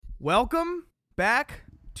Welcome back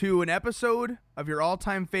to an episode of your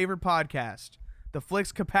all-time favorite podcast, the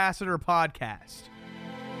Flix Capacitor Podcast.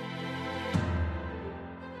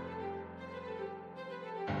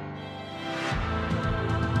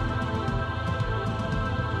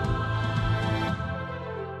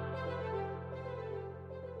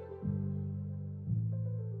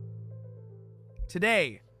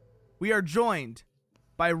 Today, we are joined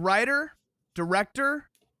by writer,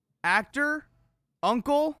 director, actor,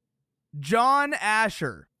 uncle, John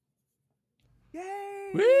Asher.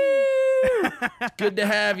 Yay! Woo! Good to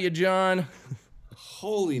have you, John.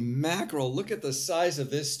 Holy mackerel, look at the size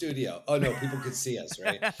of this studio. Oh no, people could see us,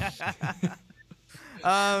 right?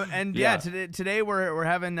 Today we're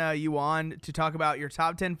having you on to talk about your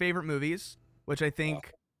top 10 favorite movies, which I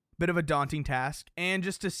think bit of a daunting task, and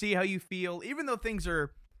just to see how you feel, even though things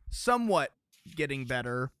are somewhat getting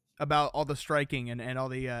better about all the striking and all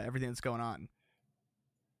the everything that's going on.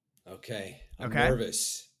 Okay. I'm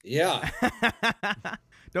nervous. Yeah.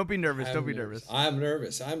 Don't be nervous. Don't be nervous. I'm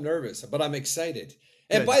nervous, but I'm excited.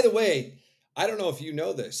 Good. And by the way, I don't know if you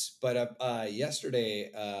know this, but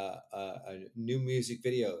yesterday, a new music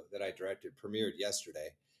video that I directed premiered yesterday.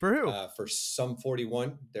 For who? For Sum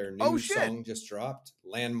 41. Their new song just dropped,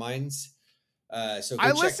 Landmines. So go I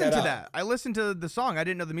check listened that to out. that. I listened to the song. I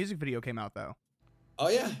didn't know the music video came out, though. Oh,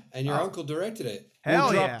 yeah. And your uncle directed it.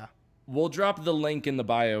 Hell yeah. We'll drop the link in the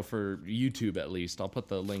bio for YouTube at least. I'll put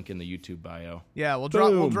the link in the YouTube bio. Yeah, we'll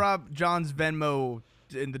drop John's Venmo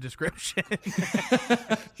in the description.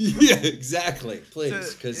 Yeah, exactly.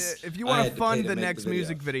 Please, because if you want to fund the next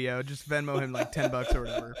music video, just Venmo him like $10 or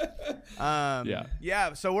whatever.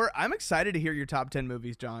 Yeah. So I'm excited to hear your top 10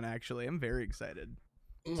 movies, John. Actually, I'm very excited.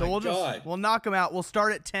 Oh So we'll knock them out. We'll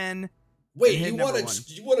start at 10. Wait, you want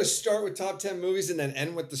to start with top 10 movies and then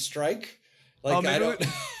end with the strike? Like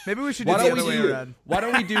maybe we should do the other way around. Why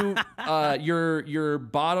don't we do your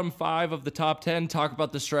bottom 5 of the top 10? Talk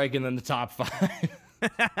about the strike and then the top 5.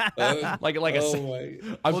 I'm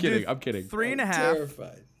kidding. 3.5.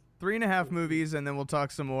 Terrified. 3.5 movies, and then we'll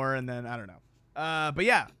talk some more, and then I don't know. But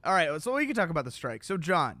yeah, all right. So we can talk about the strike. So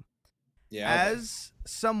John, as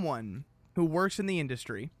someone who works in the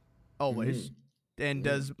industry, always, and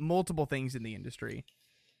does multiple things in the industry,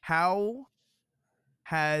 how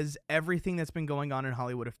has everything that's been going on in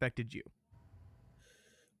Hollywood affected you?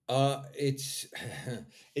 It's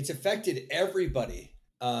affected everybody,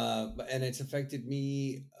 and it's affected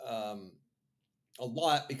me a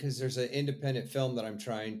lot because there's an independent film that I'm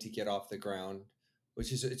trying to get off the ground,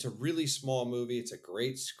 it's a really small movie. It's a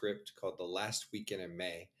great script called The Last Weekend in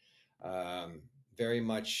May. Very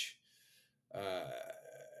much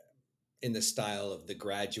in the style of The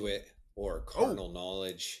Graduate or Carnal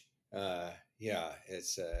Knowledge. Yeah,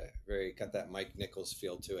 it's very got that Mike Nichols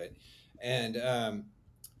feel to it, and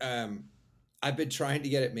I've been trying to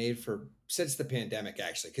get it made since the pandemic,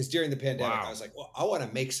 actually, because during the pandemic I was like, well, I want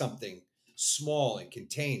to make something small and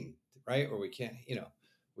contained, right, or we can't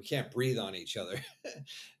breathe on each other,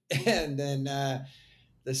 and then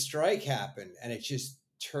the strike happened, and it just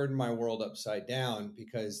turned my world upside down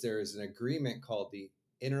because there is an agreement called the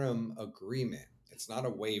Interim Agreement. It's not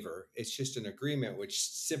a waiver; it's just an agreement which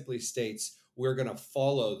simply states we're going to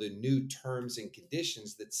follow the new terms and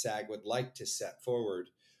conditions that SAG would like to set forward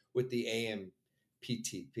with the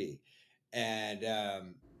AMPTP. And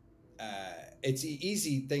it's an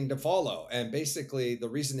easy thing to follow. And basically, the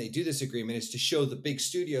reason they do this agreement is to show the big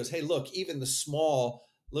studios, hey, look, even the small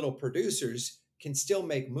little producers can still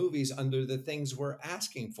make movies under the things we're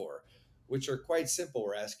asking for, which are quite simple.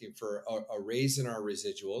 We're asking for a raise in our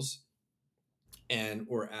residuals, and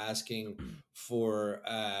we're asking for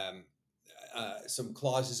some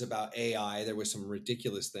clauses about AI. There was some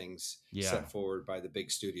ridiculous things set forward by the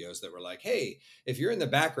big studios that were like, hey, if you're in the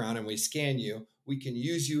background and we scan you, we can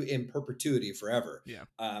use you in perpetuity forever. Yeah.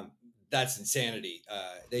 That's insanity.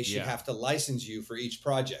 They should have to license you for each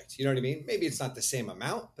project. You know what I mean? Maybe it's not the same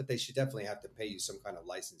amount, but they should definitely have to pay you some kind of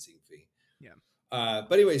licensing fee. Yeah.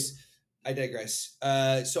 But anyways, I digress.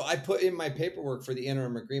 So I put in my paperwork for the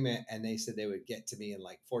interim agreement, and they said they would get to me in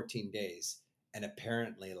like 14 days. And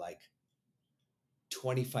apparently like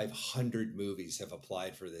 2,500 movies have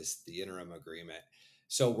applied for the interim agreement.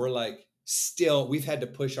 So we're like, we've had to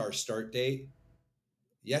push our start date.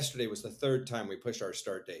 Yesterday was the third time we pushed our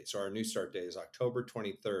start date. So our new start date is October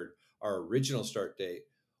 23rd. Our original start date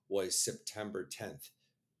was September 10th.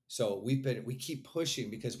 So we keep pushing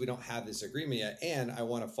because we don't have this agreement yet. And I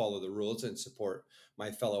want to follow the rules and support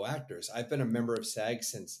my fellow actors. I've been a member of SAG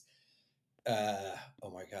since,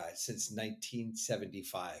 since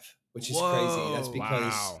 1975, which is crazy.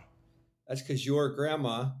 That's because your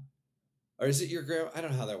grandma Or is it your grandma? I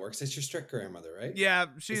don't know how that works. That's your strict grandmother, right? Yeah,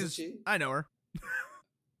 I know her.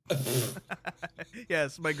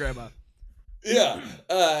 Yes, my grandma. Yeah,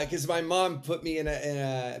 because my mom put me in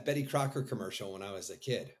a Betty Crocker commercial when I was a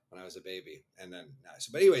kid, when I was a baby, and then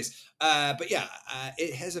but anyways, but yeah,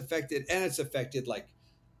 it has affected, and it's affected, like,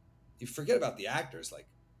 you forget about the actors, like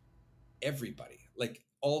everybody, like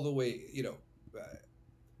all the way,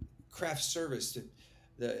 craft service to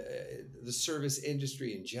the service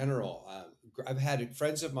industry in general. I've had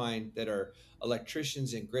friends of mine that are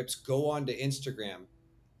electricians and grips go onto Instagram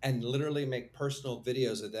and literally make personal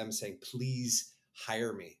videos of them saying, please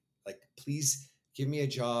hire me. Like, please give me a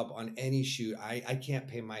job on any shoot. I can't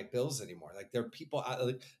pay my bills anymore. Like, there are people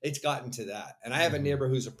like, it's gotten to that. And I have a neighbor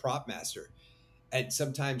who's a prop master, and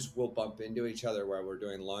sometimes we'll bump into each other while we're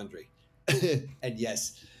doing laundry. And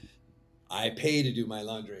yes, I pay to do my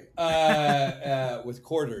laundry with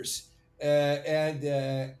quarters.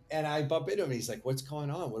 And I bump into him and he's like, what's going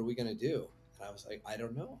on? What are we going to do? And I was like, I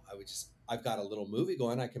don't know. I've got a little movie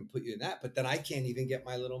going. I can put you in that, but then I can't even get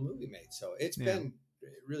my little movie made. So it's been a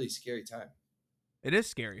really scary time. It is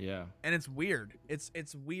scary. Yeah. And it's weird.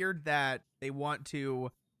 It's weird that they want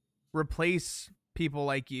to replace people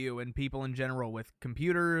like you and people in general with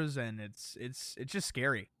computers, and it's just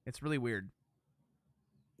scary. It's really weird.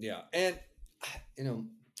 Yeah. And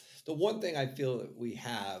the one thing I feel that we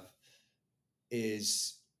have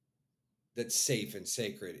is that's safe and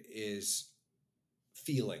sacred is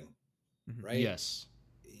feeling, right? Yes.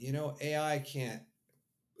 AI can't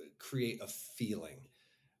create a feeling.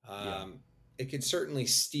 It can certainly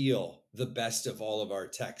steal the best of all of our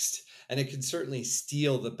text, and it can certainly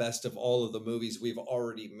steal the best of all of the movies we've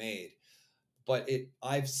already made. But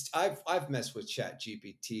I've messed with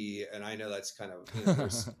ChatGPT, and I know that's kind of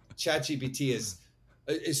ChatGPT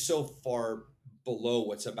is so far below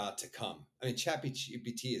what's about to come. I mean,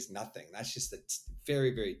 ChatGPT is nothing. That's just the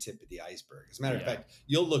very, very tip of the iceberg. As a matter of fact,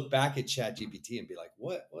 you'll look back at ChatGPT and be like,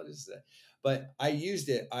 "What is that?" But I used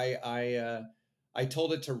it. I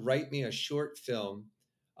told it to write me a short film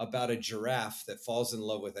about a giraffe that falls in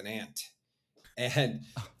love with an ant. And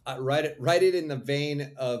write it in the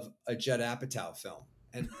vein of a Judd Apatow film,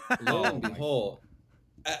 and lo and behold,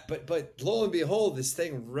 but lo and behold, this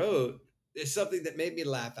thing wrote is something that made me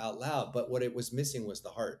laugh out loud. But what it was missing was the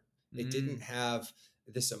heart. It didn't have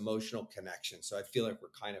this emotional connection. So I feel like we're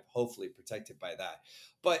kind of hopefully protected by that.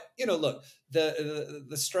 But look,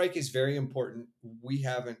 the strike is very important. We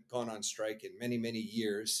haven't gone on strike in many, many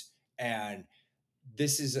years, and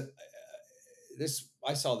this is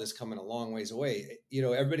I saw this coming a long ways away.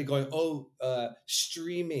 Everybody going,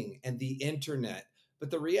 streaming and the internet. But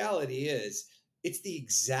the reality is, it's the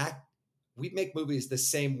exact, we make movies the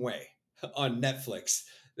same way on Netflix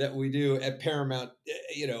that we do at Paramount,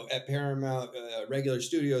 regular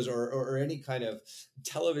studios or any kind of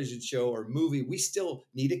television show or movie. We still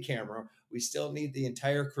need a camera. We still need the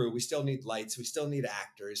entire crew. We still need lights. We still need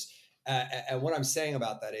actors. And what I'm saying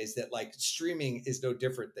about that is that, like, streaming is no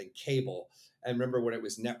different than cable. And remember when it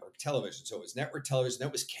was network television. So it was network television,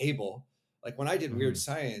 that was cable. Like when I did Weird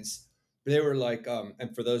Science, they were like,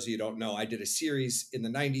 and for those of you who don't know, I did a series in the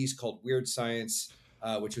 90s called Weird Science,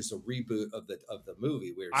 which was a reboot of the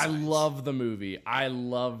movie Weird Science. I love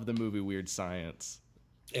the movie Weird Science.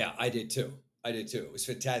 Yeah, I did too. It was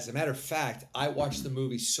fantastic. As a matter of fact, I watched the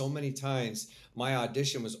movie so many times. My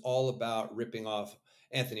audition was all about ripping off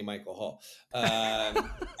Anthony Michael Hall.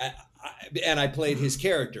 And I played his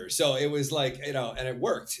character. So it was like, and it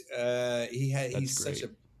worked. He's such a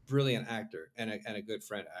brilliant actor and a good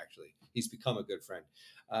friend, actually. He's become a good friend.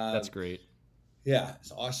 That's great. Yeah,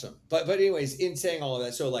 it's awesome. But anyways, in saying all of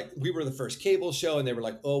that, so like we were the first cable show and they were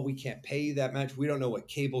like, oh, we can't pay you that much. We don't know what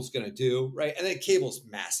cable's going to do. Right. And then cable's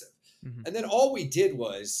massive. Mm-hmm. And then all we did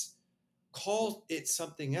was call it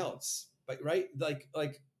something else. But right. Like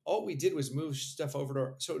all we did was move stuff over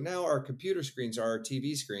to so now our computer screens are our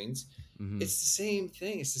TV screens. Mm-hmm. It's the same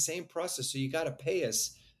thing. It's the same process. So you got to pay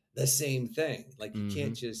us the same thing. Like you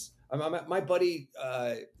can't just, my buddy,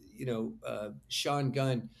 Sean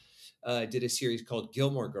Gunn, did a series called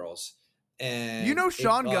Gilmore Girls. And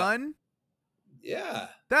Sean Gunn? Yeah.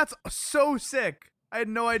 That's so sick. I had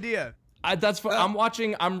no idea. I'm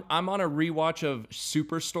watching. I'm on a rewatch of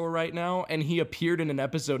Superstore right now, and he appeared in an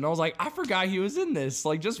episode, and I was like, I forgot he was in this.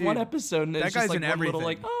 Like just one episode, and it's that guy's just like in one everything. little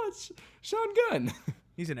like, oh, it's Sean Gunn.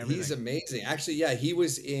 He's in everything. He's amazing. Actually, yeah, he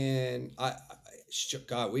was in.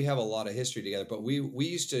 God, we have a lot of history together, but we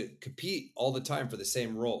used to compete all the time for the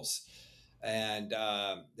same roles. And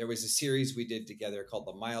there was a series we did together called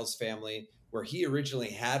The Miles Family, where he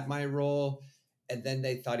originally had my role. and then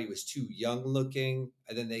they thought he was too young looking,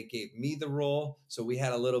 and then they gave me the role. So we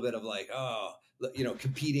had a little bit of like,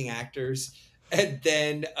 competing actors. And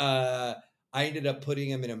then I ended up putting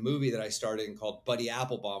him in a movie that I starred in called Buddy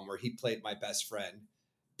Applebaum, where he played my best friend,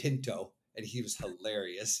 Pinto, and he was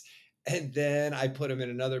hilarious. And then I put him in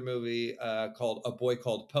another movie called A Boy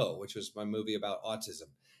Called Poe, which was my movie about autism.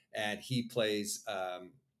 And he plays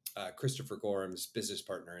Christopher Gorham's business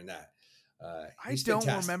partner in that. I don't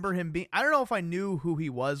remember him being. I don't know if I knew who he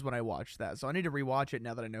was when I watched that, so I need to rewatch it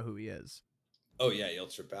now that I know who he is. Oh yeah, you'll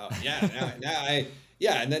trip out. Yeah,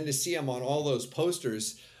 and then to see him on all those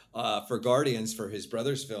posters for Guardians for his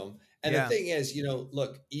brother's film. And the thing is,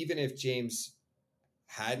 look, even if James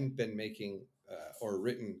hadn't been making or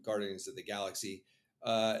written Guardians of the Galaxy,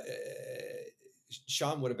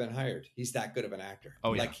 Sean would have been hired. He's that good of an actor.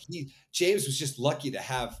 Oh yeah. Like James was just lucky to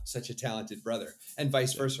have such a talented brother, and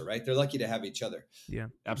vice versa, right? They're lucky to have each other. Yeah,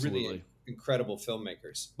 absolutely. Really incredible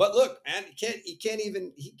filmmakers. But look, man, he can't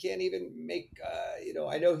even make.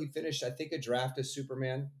 I know he finished, I think, a draft of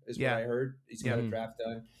Superman is what I heard. He's got a draft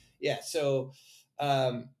done. Yeah, so.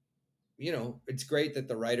 It's great that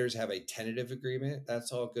the writers have a tentative agreement.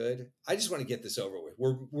 That's all good. I just want to get this over with.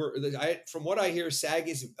 From what I hear, SAG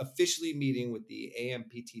is officially meeting with the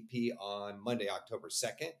AMPTP on Monday, October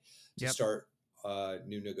 2nd to start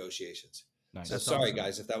new negotiations. Nice. So sorry,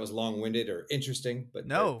 guys, if that was long-winded or interesting, but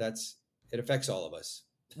no, it affects all of us.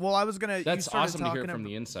 Well, I was gonna. That's awesome to hear from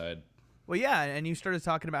the inside. Well, yeah, and you started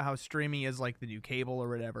talking about how streaming is like the new cable or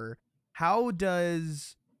whatever. How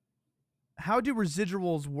do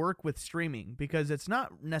residuals work with streaming? Because it's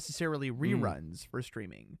not necessarily reruns for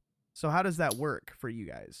streaming. So how does that work for you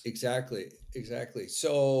guys? Exactly.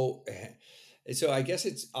 So I guess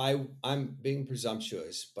I'm being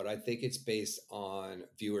presumptuous, but I think it's based on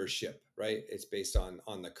viewership, right? It's based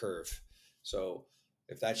on the curve. So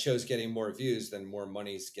if that show's getting more views, then more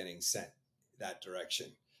money's getting sent that direction.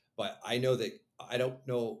 But I don't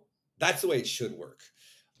know. That's the way it should work.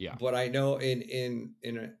 Yeah. But I know in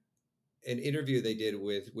an interview they did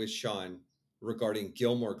with Sean regarding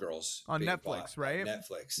Gilmore Girls on Netflix, right?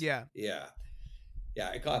 Netflix. Yeah.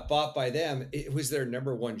 It got bought by them. It was their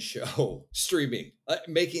number one show streaming,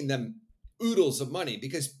 making them oodles of money,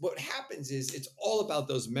 because what happens is it's all about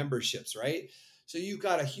those memberships, right? So you've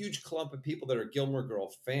got a huge clump of people that are Gilmore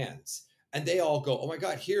Girl fans, and they all go, oh my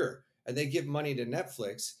God, here. And they give money to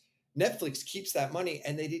Netflix. Netflix keeps that money,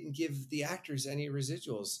 and they didn't give the actors any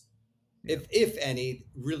residuals. If any,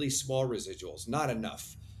 really small residuals, not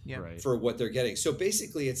enough for what they're getting. So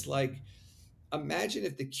basically it's like, imagine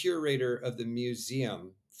if the curator of the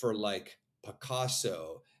museum for like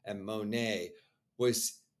Picasso and Monet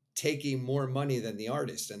was taking more money than the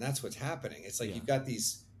artist. And that's what's happening. It's like you've got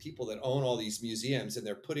these people that own all these museums, and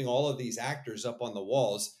they're putting all of these actors up on the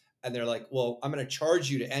walls, and they're like, well, I'm going to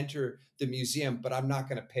charge you to enter the museum, but I'm not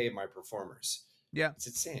going to pay my performers. Yeah. It's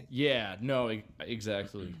insane. Yeah, no,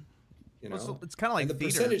 exactly. It's kind of like the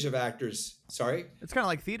theater. Percentage of actors. Sorry, it's kind of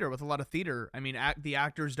like theater. With a lot of theater, I mean, the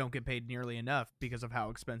actors don't get paid nearly enough because of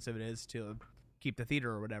how expensive it is to keep the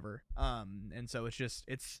theater or whatever. And so it's just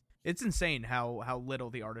it's insane how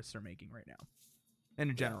little the artists are making right now,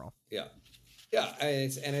 and in general. Yeah.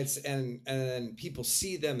 And then people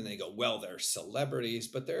see them and they go, well, they're celebrities,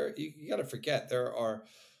 but you got to forget there are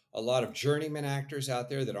a lot of journeyman actors out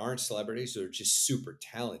there that aren't celebrities, who are just super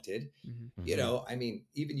talented. Mm-hmm. I mean,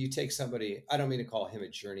 even you take somebody, I don't mean to call him a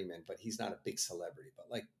journeyman, but he's not a big celebrity. But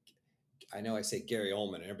like, I know I say Gary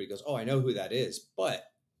Oldman and everybody goes, oh, I know who that is.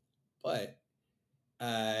 But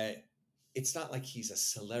it's not like he's a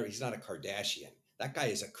celebrity. He's not a Kardashian. That guy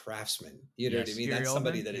is a craftsman. You know what I mean? Gary That's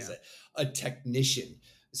somebody Oldman? that is a technician,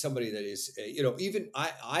 somebody that is, even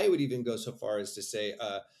I would even go so far as to say,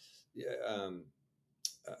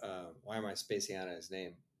 why am I spacing out on his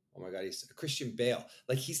name? Oh my God, he's Christian Bale.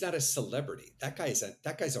 Like, he's not a celebrity. That's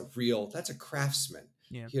a craftsman.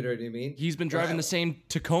 Yeah. You know what I mean? He's been driving the same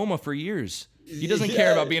Tacoma for years. He doesn't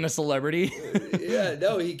care about being a celebrity.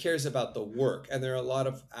 No, he cares about the work. And there are a lot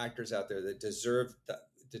of actors out there that deserve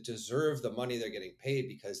the money they're getting paid,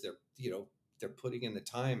 because they're putting in the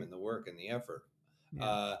time and the work and the effort.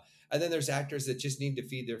 Yeah. And then there's actors that just need to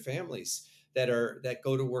feed their families, that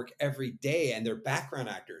go to work every day, and they're background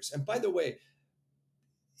actors. And by the way,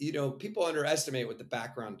 people underestimate what the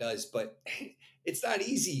background does, but it's not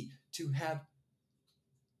easy to have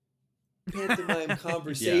pantomime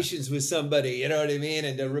conversations with somebody, you know what I mean?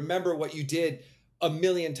 And to remember what you did a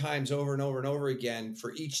million times over and over and over again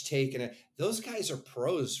for each take. And those guys are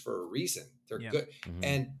pros for a reason. They're good. Mm-hmm.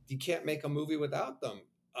 And you can't make a movie without them.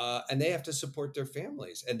 And they have to support their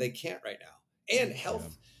families, and they can't right now. and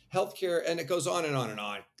healthcare, and it goes on and on and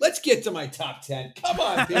on. Let's get to my top 10. Come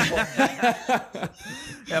on, people.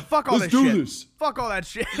 Yeah, fuck all Let's this do shit. this. Fuck all that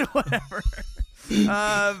shit. Whatever.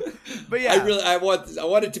 But yeah, I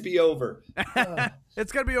want it to be over.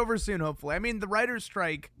 it's gonna be over soon, hopefully. I mean, the writers'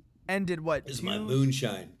 strike ended what? This is my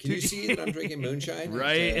moonshine. Can you see that I'm drinking moonshine?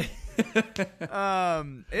 Right.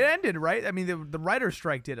 It ended, right? I mean, the writers'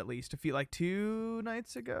 strike did, at least like 2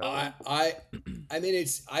 nights ago. I mean,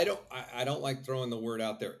 I don't like throwing the word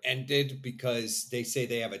out there ended, because they say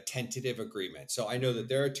they have a tentative agreement. So I know that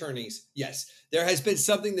their attorneys, yes, there has been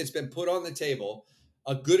something that's been put on the table,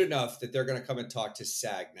 good enough that they're going to come and talk to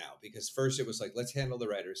SAG now, because first it was like, let's handle the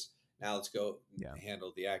writers. Now let's go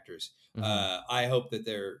handle the actors. Mm-hmm. I hope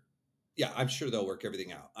that I'm sure they'll work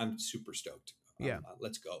everything out. I'm super stoked.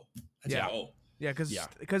 Let's go. Let's go. Yeah,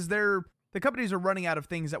 because the companies are running out of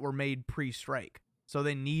things that were made pre-strike, so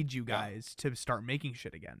they need you guys to start making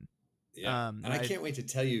shit again. Yeah, and I can't wait to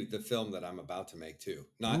tell you the film that I'm about to make too.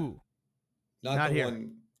 Not the here.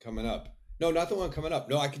 one coming up. No, not the one coming up.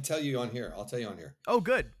 No, I can tell you on here. I'll tell you on here. Oh,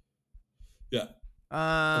 good. Yeah.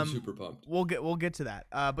 I'm super pumped. We'll get to that.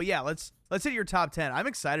 But yeah, let's hit your top 10. I'm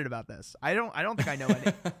excited about this. I don't think I know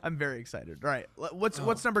any. I'm very excited. All right, what's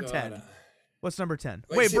number 10? What's number 10?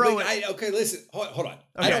 Wait, bro. Okay, listen. Hold on. Okay.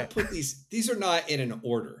 I don't put these are not in an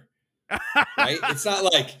order. Right? It's not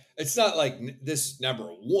like this number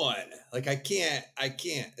 1. Like I can't.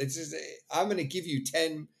 It's just I'm going to give you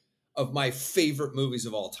 10 of my favorite movies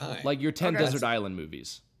of all time. Like your 10 Desert Island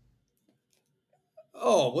movies.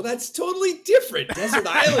 Oh, well, that's totally different. Desert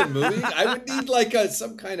Island movie. I would need like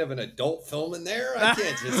some kind of an adult film in there. I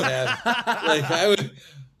can't just have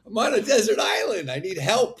I'm on a desert island. I need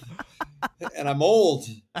help. And I'm old.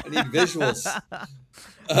 I need visuals.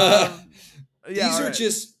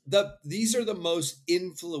 These are the most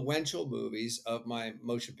influential movies of my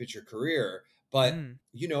motion picture career. But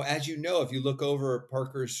as you know, if you look over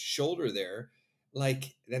Parker's shoulder there,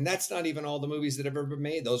 and that's not even all the movies that have ever been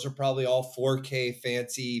made. Those are probably all 4K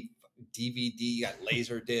fancy DVD, got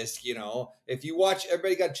laser disc. If you watch,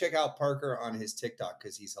 everybody got to check out Parker on his TikTok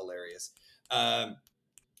because he's hilarious.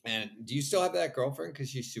 And do you still have that girlfriend? Because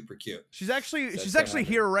she's super cute. She's actually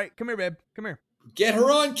here, right? Come here, babe. Come here. Get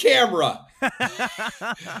her on camera.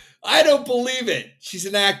 I don't believe it. She's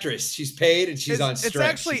an actress. She's paid and she's on strike. It's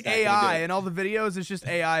actually AI, and all the videos, it's just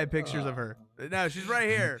AI pictures of her. No, she's right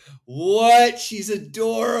here. What? She's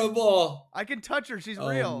adorable. I can touch her. She's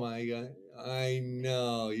real. Oh my God. I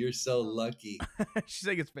know. You're so lucky. She's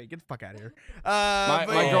like, it's fake. Get the fuck out of here.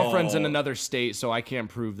 My girlfriend's in another state, so I can't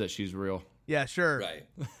prove that she's real. Yeah, sure. Right.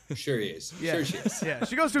 Sure he is. Yeah. Sure she is. Yeah,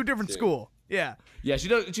 she goes to a different school. Yeah. Yeah, she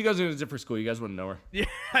does. She goes to a different school. You guys wouldn't know her. Yeah,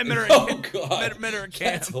 I met her. God, met her at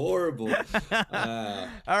camp. That's horrible. All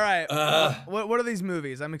right. What are these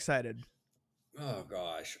movies? I'm excited. Oh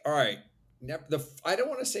gosh. All right. I don't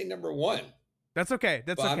want to say number 1. That's okay.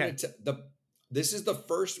 That's okay. This is the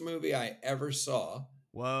first movie I ever saw.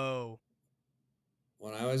 Whoa.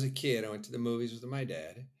 When I was a kid, I went to the movies with my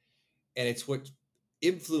dad, and it's what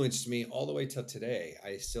influenced me all the way till today.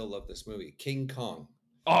 I still love this movie, King Kong.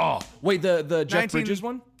 Oh, wait, the Jeff Bridges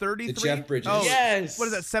one? 33? The Jeff Bridges. Oh, yes. What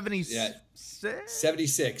is that, 76? Yeah.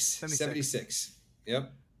 76.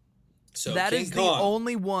 Yep. So that King is Kong. the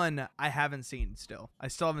only one I haven't seen still. I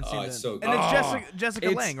still haven't seen it's it. so good. And it's Jessica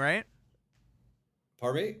Lange, right?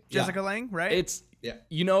 Pardon me? Jessica Lange, right? It's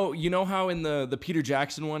you know how in the Peter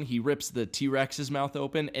Jackson one he rips the T-Rex's mouth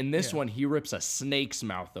open? In this one he rips a snake's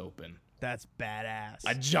mouth open. That's badass.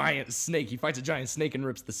 A giant snake. He fights a giant snake and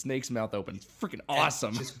rips the snake's mouth open. It's freaking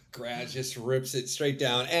awesome. Just rips it straight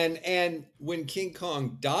down. And when King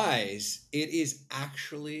Kong dies, it is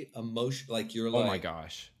actually emotional. Like you're like, oh my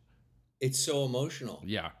gosh. It's so emotional.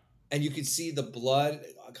 Yeah. And you can see the blood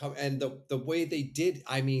come, and the way they did,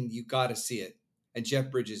 I mean, you got to see it. And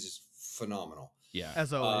Jeff Bridges is phenomenal. Yeah.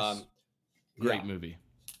 As always. Great movie.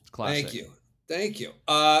 It's classic. Thank you.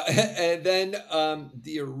 And then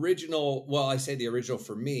the original, well, I say the original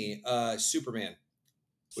for me, Superman.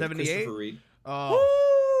 78? Christopher Reeve.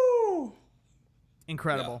 Oh. Woo!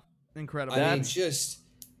 Incredible. Yeah. Incredible. I mean, just,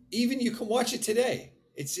 even you can watch it today.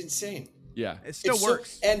 It's insane. Yeah. It still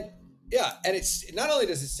works. And it's not only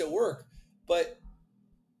does it still work, but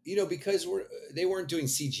because they weren't doing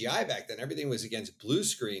CGI back then. Everything was against blue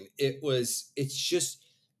screen. It's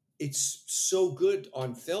so good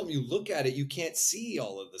on film. You look at it, you can't see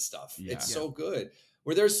all of the stuff. Yeah. It's so good.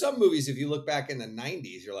 Where there's some movies, if you look back in the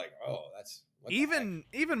 90s, you're like, oh, that's even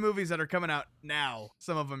movies that are coming out now.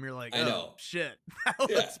 Some of them you're like, oh, I know. Shit, that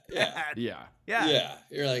looks bad. Yeah.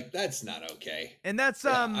 You're like, that's not okay. And that's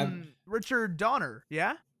Richard Donner.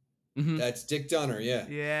 Yeah. Mm-hmm. That's Dick Donner. Yeah.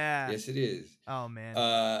 Yeah. Yes, it is. Oh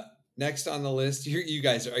man. Next on the list, you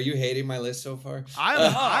guys, are you hating my list so far?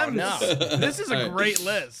 I'm no. This is a great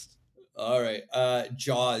list. All right.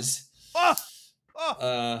 Jaws.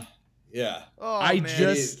 Yeah. Oh,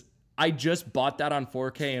 I just bought that on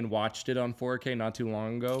 4K and watched it on 4K not too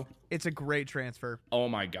long ago. It's a great transfer. Oh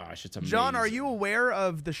my gosh, it's amazing. John, are you aware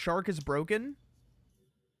of The Shark is Broken?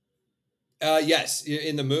 Yes,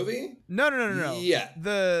 in the movie? No. Yeah.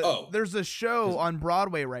 There's a show on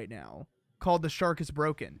Broadway right now called The Shark is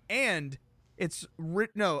Broken, and it's not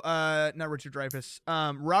Richard Dreyfuss.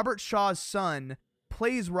 Robert Shaw's son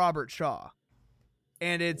plays Robert Shaw,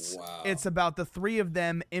 and it's about the three of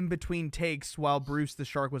them in between takes while Bruce the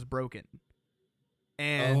Shark was broken.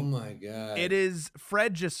 And oh my god! It is.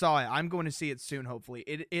 Fred just saw it. I'm going to see it soon. Hopefully,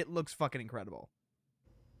 it looks fucking incredible.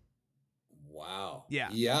 Wow.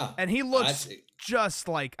 Yeah. And he looks just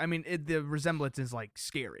like. I mean, the resemblance is like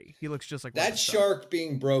scary. He looks just like that shark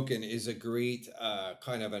being broken is a great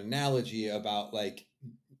kind of analogy about like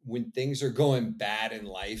when things are going bad in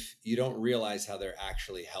life, you don't realize how they're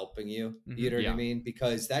actually helping you. Mm-hmm. You know what I mean?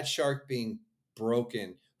 Because that shark being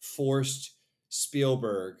broken forced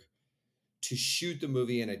Spielberg to shoot the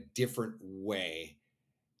movie in a different way.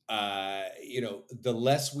 The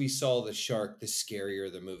less we saw the shark, the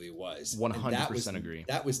scarier the movie was. 100% agree.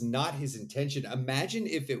 That was not his intention. Imagine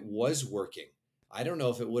if it was working. I don't know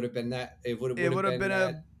if it would have been that. It would have been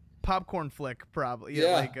a popcorn flick, probably.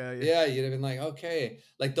 Yeah, you'd have been like, okay,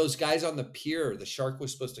 like those guys on the pier. The shark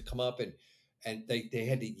was supposed to come up and they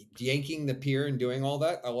had to yanking the pier and doing all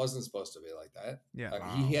that. I wasn't supposed to be like that.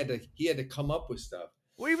 Yeah, he had to come up with stuff.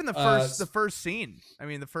 Well, even the first scene. I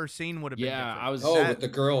mean, the first scene would have been different. With the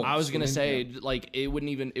girl. I was gonna say, like, it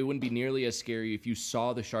wouldn't be nearly as scary if you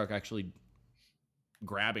saw the shark actually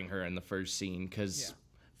grabbing her in the first scene, because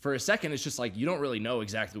for a second it's just like you don't really know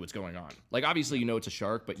exactly what's going on. Like, obviously you know it's a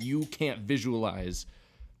shark, but you can't visualize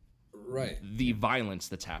the violence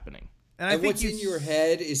that's happening. And I think what's in your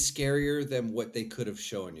head is scarier than what they could have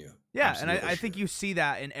shown you. Yeah, and I think you see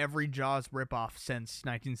that in every Jaws ripoff since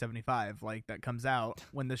 1975, like that comes out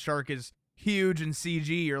when the shark is huge and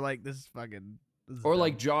CG. You're like, this is fucking. Or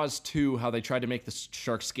like Jaws 2, how they tried to make the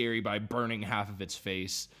shark scary by burning half of its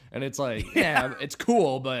face, and it's like, it's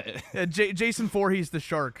cool, but Jason Voorhees the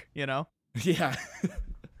shark, you know? Yeah.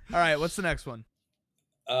 All right, what's the next one?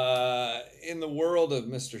 In the world of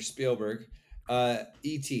Mr. Spielberg,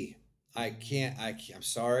 E.T. I'm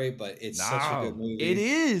sorry, but it's such a good movie. It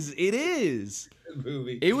is. Good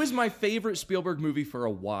movie. It was my favorite Spielberg movie for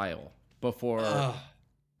a while before.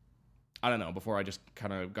 I don't know. Before I just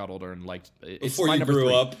kind of got older and liked it. Before you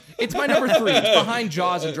grew up. It's my number 3. It's behind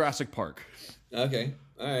Jaws and Jurassic Park. Okay.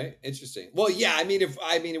 All right. Interesting. Well, yeah. I mean,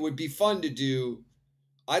 it would be fun to do.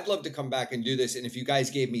 I'd love to come back and do this. And if you guys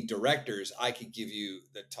gave me directors, I could give you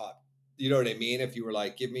the top. You know what I mean? If you were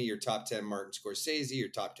like, give me your top 10 Martin Scorsese, your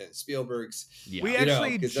top 10 Spielbergs. Yeah. We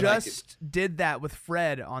actually just did that with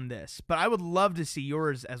Fred on this, but I would love to see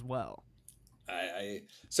yours as well.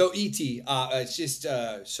 So E.T., it's just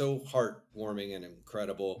so heartwarming and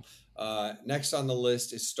incredible. Next on the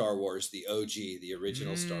list is Star Wars, the OG, the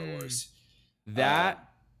original Star Wars.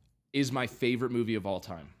 That is my favorite movie of all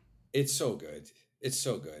time. It's so good. It's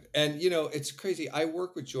so good. And, it's crazy. I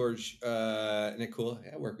work with George. Isn't it cool?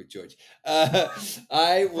 I work with George.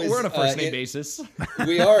 We're on a first name basis.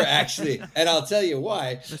 We are, actually. And I'll tell you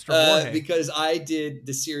why. Mr. Because I did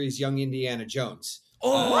the series Young Indiana Jones.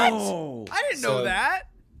 Oh, what? I didn't know that.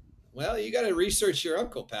 Well, you got to research your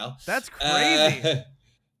uncle, pal. That's crazy.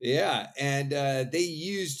 Yeah. And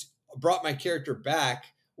they brought my character back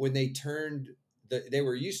when they turned... They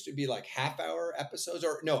were used to be like half-hour episodes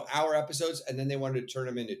hour episodes, and then they wanted to turn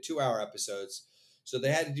them into 2-hour episodes. So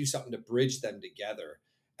they had to do something to bridge them together.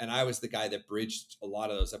 And I was the guy that bridged a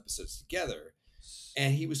lot of those episodes together.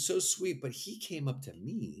 And he was so sweet, but he came up to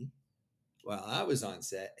me while I was on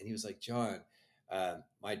set, and he was like, John,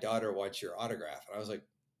 my daughter wants your autograph. And I was like,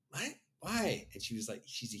 what? Why? And she was like,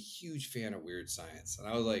 she's a huge fan of Weird Science. And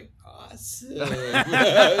I was like, awesome. That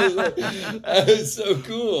was so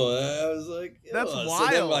cool. I was like, that's wild. So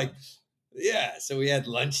then, like, so we had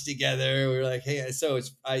lunch together. We were like, hey, so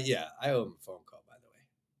it's, I owe him a phone call, by the way.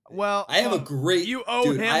 Well, I have a great, you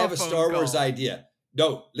owe him I have a Star Wars call. idea.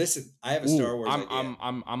 No, listen, I have a Star Wars idea.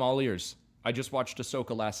 I'm all ears. I just watched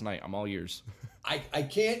Ahsoka last night. I'm all ears. I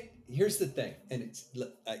can't. Here's the thing, and it's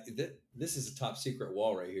this is a top secret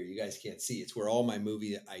wall right here. You guys can't see. It's where all my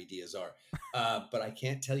movie ideas are. But I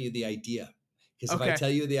can't tell you the idea, because if I tell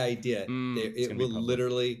you the idea, it will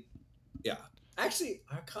literally, Actually,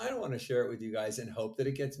 I kind of want to share it with you guys and hope that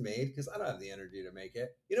it gets made, because I don't have the energy to make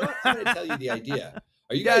it. You know what? I'm going to tell you the idea.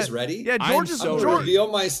 Are you guys ready? Yeah, George is so George.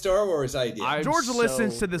 Reveal my Star Wars idea. George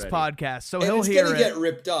listens to this podcast, so he'll it's hear gonna it. get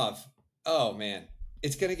ripped off. Oh man,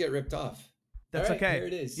 it's gonna get ripped off. That's All right, okay. Here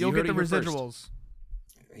it is. You'll get the residuals.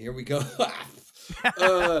 Here we go.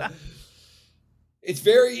 It's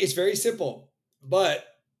very simple, but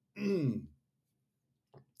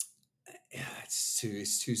it's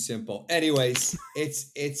too simple. Anyways,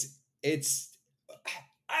 it's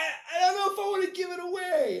I don't know if I want to give it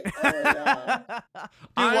away.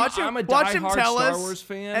 I'm a diehard Star Wars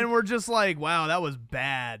fan, and we're just like, wow, that was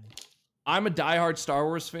bad. I'm a diehard Star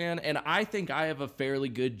Wars fan, and I think I have a fairly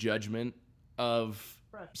good judgment of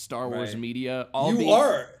Star Wars media.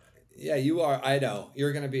 Yeah, you are. I know.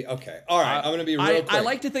 You're going to be... Okay. All right. I'm going to be real quick. I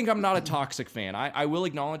like to think I'm not a toxic fan. I will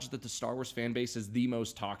acknowledge that the Star Wars fan base is the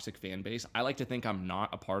most toxic fan base. I like to think I'm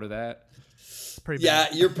not a part of that. Pretty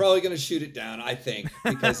bad. You're probably going to shoot it down, I think,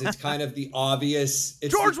 because it's kind of the obvious...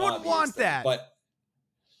 George wouldn't want that. But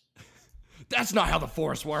that's not how the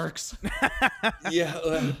Force works.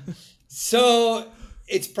 Yeah. So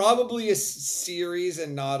it's probably a series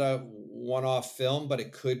and not a one-off film, but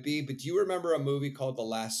it could be. But do you remember a movie called The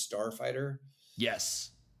Last Starfighter?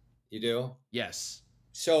 Yes. You do? Yes.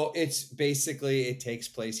 So it's basically, it takes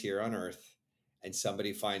place here on Earth, and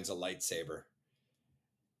somebody finds a lightsaber,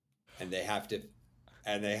 and they have to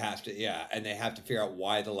figure out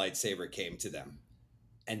why the lightsaber came to them.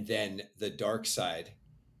 And then the dark side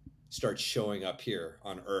starts showing up here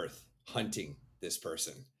on Earth, hunting this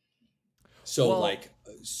person. So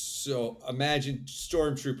imagine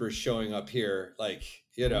stormtroopers showing up here, like,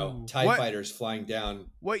 TIE fighters flying down.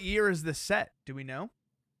 What year is this set? Do we know?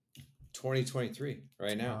 2023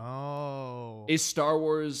 right now. Oh. Is Star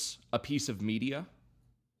Wars a piece of media?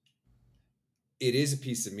 It is a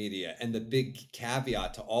piece of media. And the big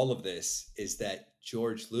caveat to all of this is that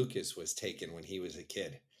George Lucas was taken when he was a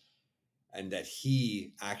kid. And that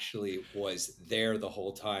he actually was there the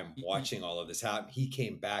whole time watching all of this happen. He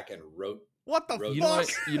came back and wrote. What the fuck?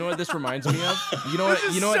 You know what this reminds me of? You know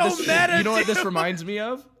what this reminds me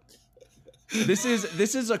of? This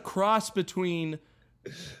is a cross between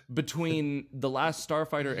The Last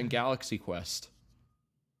Starfighter and Galaxy Quest.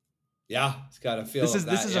 Yeah, it's got a feel.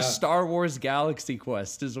 This is a Star Wars Galaxy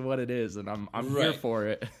Quest, is what it is, and I'm here for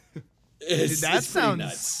it. Dude, that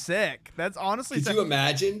sounds sick. That's honestly sick. Could you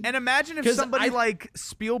imagine? And imagine if somebody like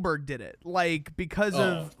Spielberg did it, like because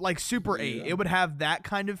of like Super 8, it would have that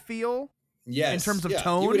kind of feel. Yes, in terms of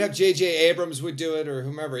tone. You would have J.J. Abrams would do it, or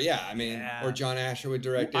whomever. Yeah, I mean, or John Asher would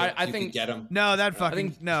direct it. I think get him. No, that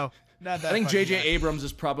fucking no. Not that I think J.J. Abrams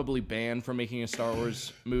is probably banned from making a Star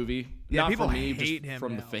Wars movie. Yeah, not people from me, hate just him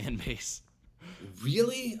from now. the fan base.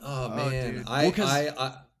 Really? Oh man, dude.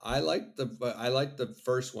 I like the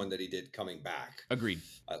first one that he did coming back. Agreed.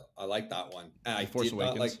 I like that one. And I Force did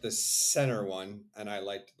Awakens. not like the center one, and I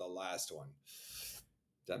liked the last one.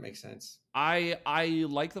 Does that make sense? I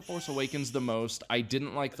like The Force Awakens the most. I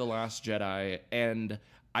didn't like The Last Jedi, and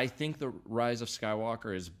I think The Rise of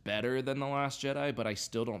Skywalker is better than The Last Jedi, but I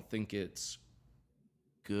still don't think it's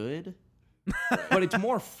good. But it's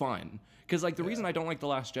more fun. Because like the reason I don't like The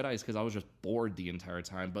Last Jedi is because I was just bored the entire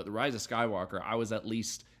time. But The Rise of Skywalker, I was at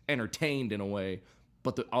least entertained in a way.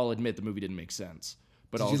 But I'll admit the movie didn't make sense.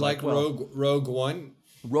 But Did I was you like Rogue One?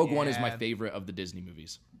 Rogue One is my favorite of the Disney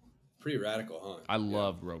movies. Pretty radical, huh? I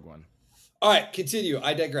loved Rogue One. All right, continue.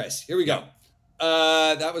 I digress. Here we go.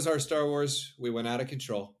 That was our Star Wars. We went out of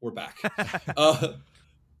control. We're back.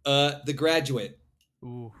 The Graduate.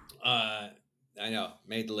 Ooh. I know.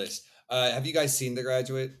 Made the list. Have you guys seen The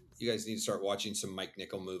Graduate? You guys need to start watching some Mike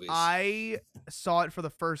Nichol movies. I saw it for the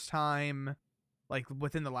first time, like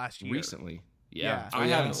within the last year. Recently. Yeah. Yeah. I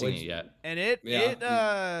haven't seen it yet. And it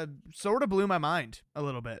sort of blew my mind a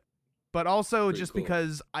little bit. But also Pretty just cool.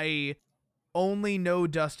 because I only know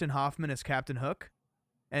Dustin Hoffman as Captain Hook.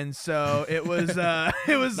 And so it was Not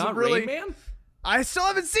really Rain Man? I still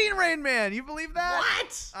haven't seen Rain Man. You believe that?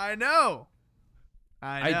 What? I know.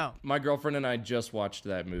 My girlfriend and I just watched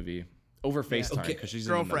that movie over FaceTime because she's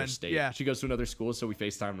in another Girlfriend, state. yeah. She goes to another school, so we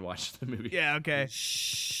FaceTime and watch the movie. Yeah, okay.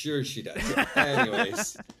 Sure she does.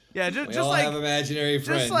 Anyways. Yeah, We just all like have imaginary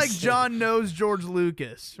friends. just like John knows George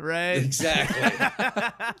Lucas, right? Exactly.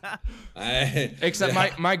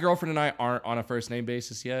 Except my girlfriend and I aren't on a first name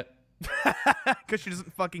basis yet. Because she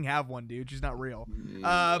doesn't fucking have one, dude. She's not real.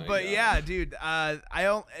 my But God. yeah, dude. And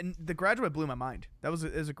The Graduate blew my mind. That was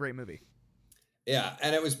a great movie. Yeah,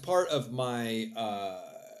 and it was part of my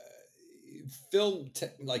film,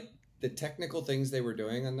 like the technical things they were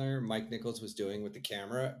doing on there. Mike Nichols was doing with the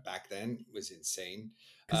camera back then was insane.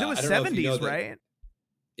 Because it was I don't know if you 70s, know that- right?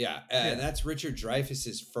 Yeah, and that's Richard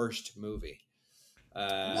Dreyfuss's first movie.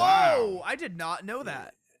 Whoa! I did not know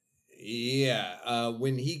that. Yeah.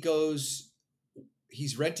 When he's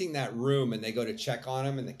renting that room and they go to check on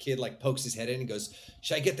him and the kid like pokes his head in and goes,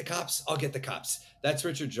 "Should I get the cops? I'll get the cops." That's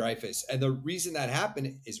Richard Dreyfuss. And the reason that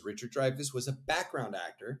happened is Richard Dreyfuss was a background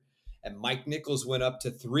actor, and Mike Nichols went up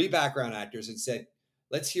to 3 background actors and said,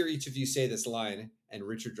 "Let's hear each of you say this line." And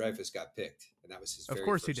Richard Dreyfuss got picked. And that was his very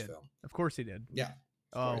first film. Of course he did. Yeah.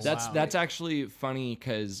 Oh, that's actually funny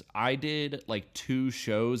because I did like 2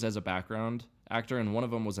 shows as a background actor, and one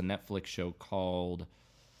of them was a Netflix show called,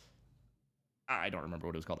 I don't remember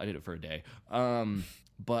what it was called. I did it for a day.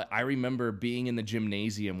 But I remember being in the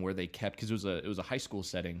gymnasium where they kept, because it was a high school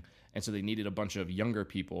setting, and so they needed a bunch of younger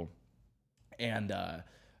people. And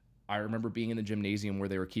I remember being in the gymnasium where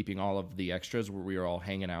they were keeping all of the extras, where we were all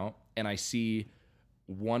hanging out, and I see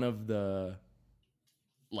one of the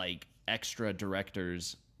like extra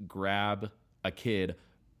directors grab a kid,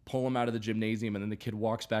 pull him out of the gymnasium, and then the kid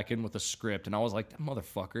walks back in with a script, and I was like, that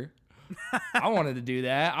motherfucker. I wanted to do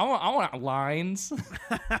that. I want lines.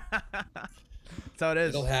 That's how it is.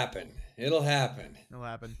 It'll happen. It'll happen. All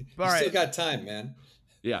right. Still got time, man.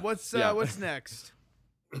 Yeah. What's next?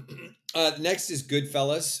 Next is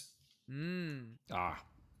Goodfellas.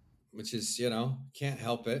 Which is, can't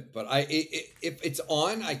help it. But if it's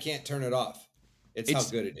on, I can't turn it off. It's how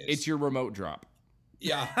good it is. It's your remote drop.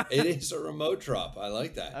 Yeah, it is a remote drop. I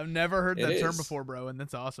like that. I've never heard that term before, bro, and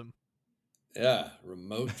that's awesome. Yeah,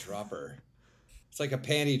 remote dropper. It's like a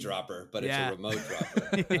panty dropper, but it's a remote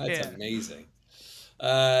dropper. That's amazing.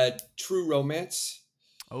 True Romance.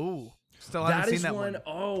 Oh, still haven't seen that one.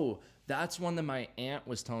 Oh, that's one that my aunt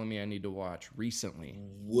was telling me I need to watch recently.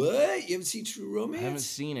 What? You haven't seen True Romance? I haven't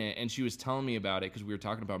seen it, and she was telling me about it because we were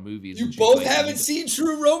talking about movies. You both haven't seen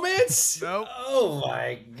True Romance? Nope. Oh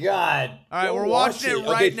my God. All right, we're watching it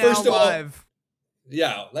right now live.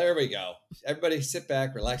 Yeah, there we go. Everybody sit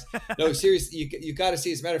back, relax. No, seriously, you got to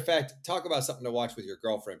see. As a matter of fact, talk about something to watch with your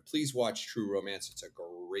girlfriend. Please watch True Romance. It's a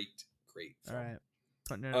great film. All right.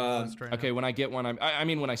 Putting it on the list right okay, now. when I get one, I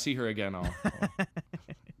mean, when I see her again, I'll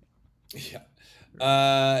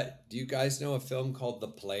Yeah. Do you guys know a film called The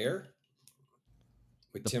Player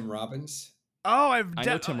with Tim Robbins? Oh, I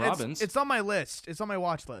know Tim Robbins. It's on my list. It's on my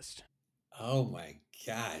watch list. Oh my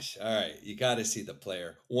gosh. All right. You got to see The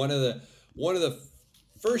Player. One of the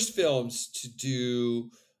first films to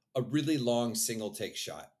do a really long single take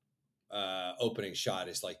shot. Opening shot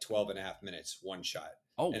is like 12 and a half minutes, one shot.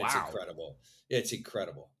 Oh, and wow. It's incredible. It's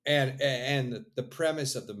incredible. And the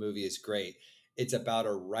premise of the movie is great. It's about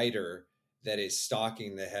a writer that is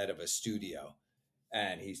stalking the head of a studio,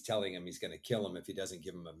 and he's telling him he's going to kill him if he doesn't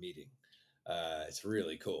give him a meeting. It's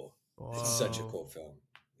really cool. Whoa. It's such a cool film.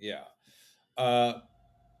 Yeah.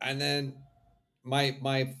 And then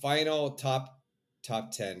my final top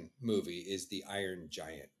 10 movie is The Iron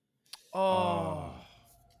Giant. Oh.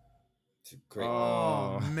 It's a great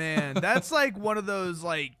movie. Man, that's like one of those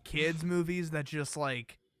like kids movies that just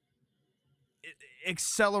like it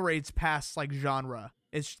accelerates past like genre.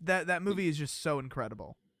 It's that movie is just so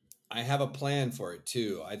incredible. I have a plan for it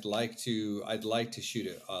too. I'd like to shoot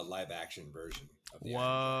a live action version of the Iron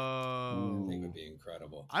Giant. I think it would be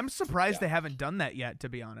incredible. I'm surprised they haven't done that yet, to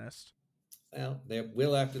be honest. Well, they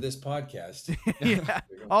will after this podcast. Yeah.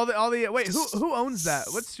 all the wait, who owns that?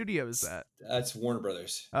 What studio is that? That's Warner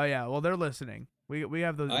Brothers. Oh yeah, well they're listening. We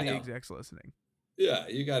have the execs listening. Yeah,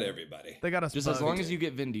 you got everybody. They got us just as long as you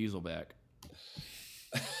get Vin Diesel back.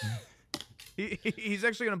 He's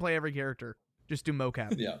actually gonna play every character. Just do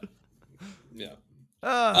mocap. Yeah.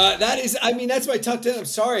 That is. I mean, that's my top 10. I'm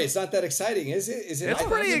sorry, it's not that exciting, is it? Is it? It's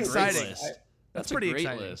pretty exciting. That's pretty a great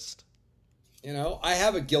exciting list. I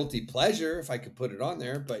have a guilty pleasure if I could put it on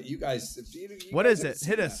there, but you guys. What is it?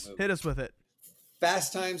 Hit us with it.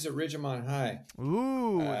 Fast Times at Ridgemont High.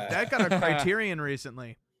 Ooh, that got a Criterion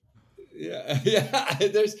recently. Yeah.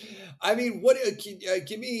 There's, I mean, what?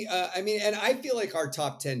 Give me. I mean, and I feel like our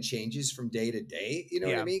top 10 changes from day to day. You know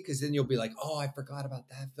what I mean? Because then you'll be like, oh, I forgot about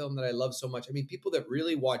that film that I love so much. I mean, people that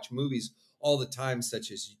really watch movies all the time,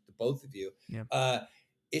 such as the both of you,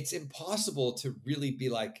 it's impossible to really be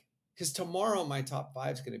like. Because tomorrow my top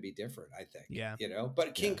 5 is going to be different, I think. Yeah.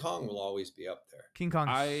 But King Kong will always be up there. King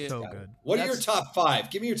Kong's so good. What are your top 5?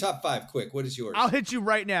 Give me your top 5 quick. What is yours? I'll hit you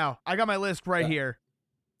right now. I got my list right here.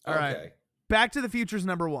 All right. Back to the Future's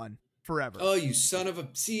number 1 forever. Oh, you son of a...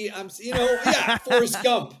 See, Forrest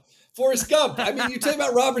Gump. Forrest Gump. I mean, you're talking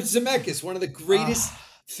about Robert Zemeckis, one of the greatest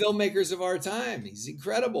filmmakers of our time. He's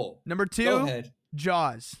incredible. Number 2, Go ahead.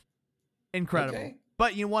 Jaws. Incredible. Okay.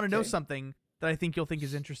 But you want to know something that I think you'll think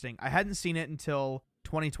is interesting. I hadn't seen it until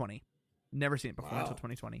 2020. Never seen it before until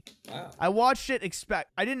 2020. Wow. I watched it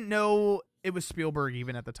I didn't know it was Spielberg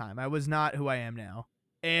even at the time. I was not who I am now.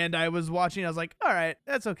 And I was watching, I was like, all right,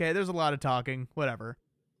 that's okay. There's a lot of talking, whatever.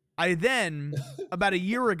 I then, about a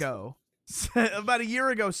year ago, saw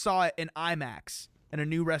it in IMAX in a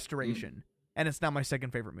new restoration. And it's now my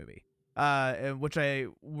second favorite movie.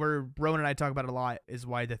 Where Rowan and I talk about it a lot, is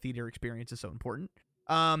why the theater experience is so important.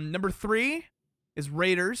 Number 3 is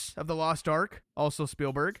Raiders of the Lost Ark, also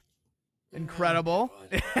Spielberg. Incredible.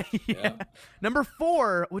 Yeah. Number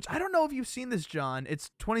 4, which I don't know if you've seen this, John.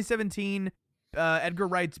 It's 2017 Edgar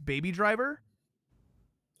Wright's Baby Driver.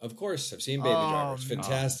 Of course, I've seen Baby Driver. It's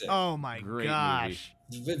fantastic. Oh my gosh.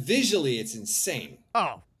 But visually, it's insane.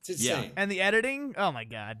 Oh. It's insane. Yeah. And the editing, oh my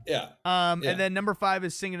God. Yeah. And then number 5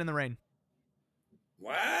 is Singing in the Rain.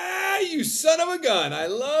 Wow, you son of a gun. I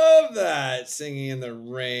love that. Singing in the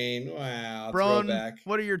Rain. Wow. Bron, throwback.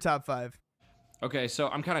 what are your top 5? Okay, so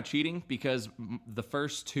I'm kind of cheating because the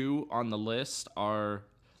first 2 on the list are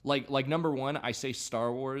like number 1, I say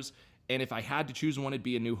Star Wars. And if I had to choose one, it'd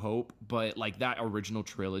be A New Hope. But like that original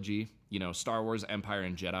trilogy, Star Wars, Empire,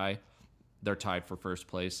 and Jedi, they're tied for first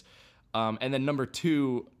place. And then number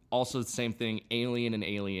 2, also the same thing, Alien and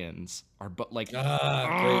Aliens are great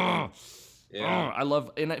one. Yeah. I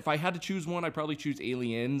love, and if I had to choose one, I'd probably choose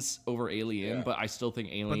Aliens over Alien, but I still think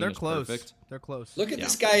Alien is close. Perfect. They're close. Look at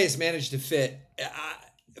this guy has managed to fit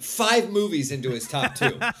 5 movies into his top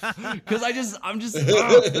 2. Because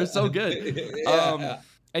they're so good.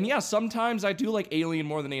 And yeah, sometimes I do like Alien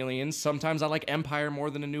more than Aliens. Sometimes I like Empire more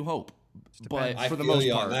than A New Hope. But for the most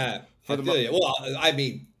part, well, I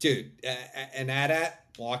mean, dude, an AT-AT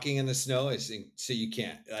walking in the snow is so you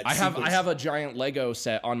can't. I have a giant Lego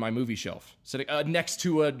set on my movie shelf sitting next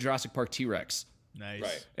to a Jurassic Park T-Rex. Nice.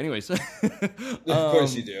 Right. Anyways, of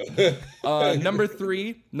course you do. Number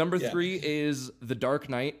three is The Dark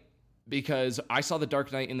Knight, because I saw The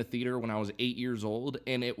Dark Knight in the theater when I was 8 years old,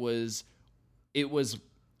 and it was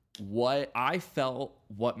what I felt,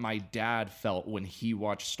 what my dad felt when he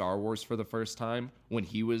watched Star Wars for the first time when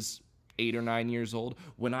he was 8 or 9 years old.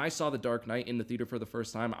 When I saw The Dark Knight in the theater for the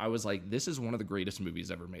first time, I was like, this is one of the greatest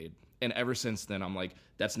movies ever made. And ever since then, I'm like,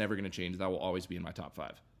 that's never going to change. That will always be in my top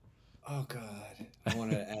 5. Oh, God. I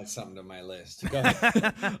want to add something to my list. Go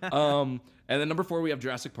ahead. And then number 4, we have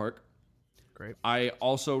Jurassic Park. Great. I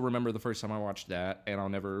also remember the first time I watched that, and I'll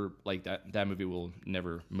never, like, that movie will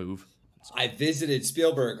never move. I visited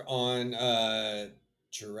Spielberg on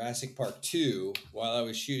Jurassic Park 2 while I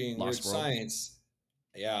was shooting Weird Science.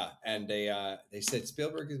 Yeah, and they said,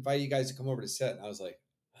 Spielberg invited you guys to come over to set. And I was like,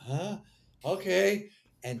 huh? Okay.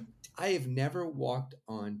 And I have never walked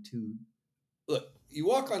onto... Look, you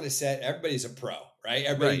walk on the set, everybody's a pro, right?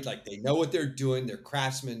 Everybody, like, they know what they're doing. They're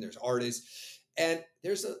craftsmen, there's artists. And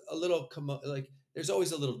there's a little, there's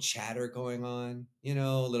always a little chatter going on,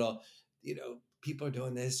 people are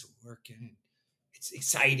doing this, working. It's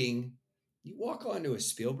exciting. You walk onto a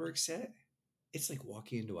Spielberg set, it's like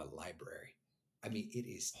walking into a library. I mean, it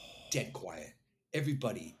is dead quiet.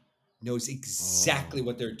 Everybody knows exactly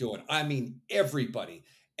what they're doing. I mean, everybody.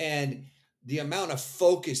 And the amount of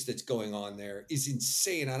focus that's going on there is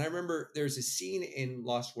insane. And I remember there's a scene in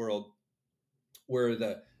Lost World where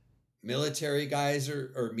the military guys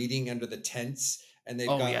are meeting under the tents, and they've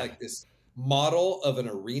got like this model of an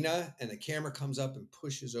arena, and the camera comes up and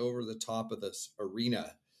pushes over the top of this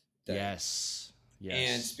arena. Yes.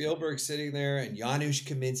 And Spielberg's sitting there, and Janusz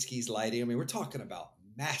Kaminski's lighting. I mean, we're talking about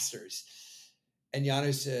masters. And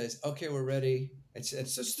Janusz says, okay, we're ready. It's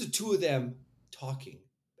just the two of them talking.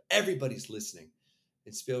 Everybody's listening.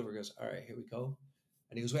 And Spielberg goes, all right, here we go.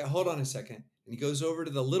 And he goes, wait, hold on a second. And he goes over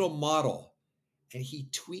to the little model, and he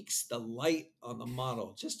tweaks the light on the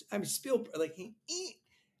model. Spielberg, like, and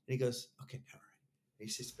he goes, okay, all right. And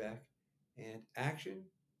he sits back, and action,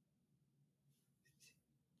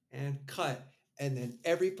 and cut. And then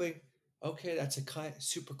everybody, okay, that's a cut,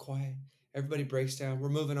 super quiet. Everybody breaks down. We're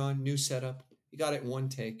moving on, new setup. You got it in one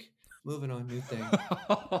take. Moving on, new thing.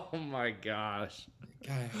 Oh my gosh.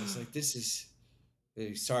 God, I was like, this is,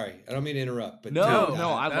 sorry, I don't mean to interrupt, but no,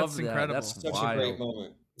 I love that. Incredible. That's such wild. a great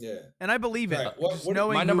moment. Yeah. And I believe it. Right.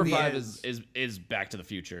 My number 5 is Back to the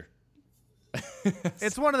Future.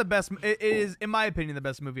 It's one of the best. It is, in my opinion, the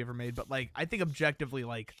best movie ever made. But like, I think objectively,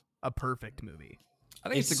 like a perfect movie. I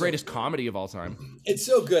think it's the greatest comedy of all time. It's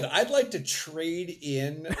so good. I'd like to trade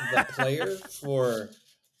in the player for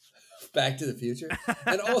Back to the Future.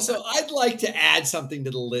 And also, I'd like to add something to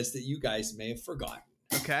the list that you guys may have forgotten.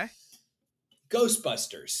 Okay.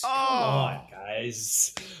 Ghostbusters. Oh, come on,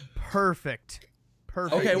 guys. Perfect.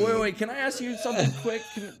 Okay, wait. Can I ask you something quick?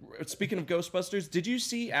 Speaking of Ghostbusters, did you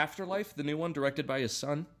see Afterlife, the new one directed by his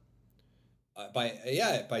son?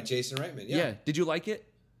 By Jason Reitman. Yeah. Did you like it?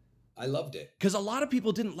 I loved it. Because a lot of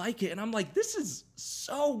people didn't like it. And I'm like, this is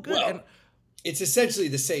so good. Well, it's essentially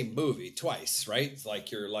the same movie twice, right? It's like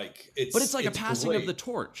but it's like a passing of the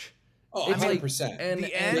torch. Oh, it's 100%. Like, and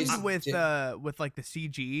the end with like the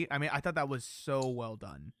CG, I mean, I thought that was so well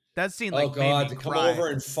done. That scene, like, God, made me to come cry. over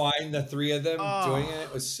and find the three of them doing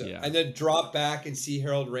it was so, and then drop back and see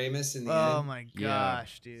Harold Ramis in the end. Oh my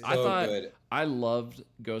gosh, dude! I thought I loved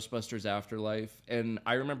Ghostbusters Afterlife, and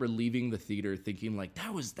I remember leaving the theater thinking like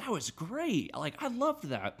that was great. Like I loved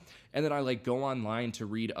that, and then I like go online to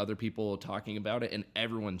read other people talking about it, and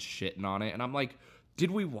everyone's shitting on it, and I'm like,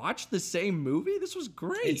 did we watch the same movie? This was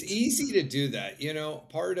great. It's easy to do that, you know.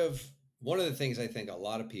 One of the things I think a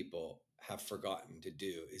lot of people have forgotten to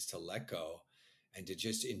do is to let go and to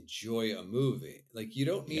just enjoy a movie. Like you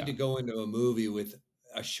don't need to go into a movie with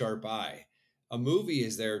a sharp eye. A movie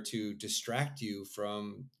is there to distract you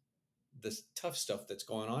from the tough stuff that's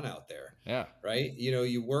going on out there. Yeah. Right. You know,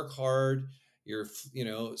 you work hard, you're,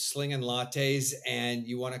 slinging lattes and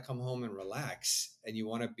you want to come home and relax and you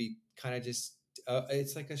want to be kind of just,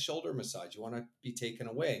 it's like a shoulder massage. You want to be taken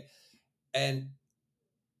away. And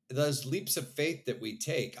those leaps of faith that we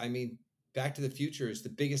take, I mean, Back to the Future is the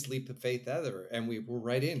biggest leap of faith ever. And we're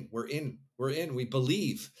right in. We're in. We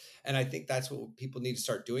believe. And I think that's what people need to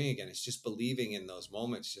start doing again. It's just believing in those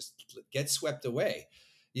moments. Just get swept away.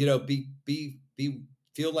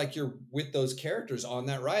 Feel like you're with those characters on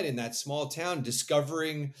that ride in that small town,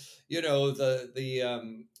 discovering,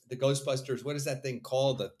 the Ghostbusters. What is that thing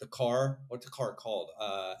called? The car? What's the car called?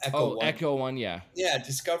 Echo One. Echo One. Yeah. Yeah.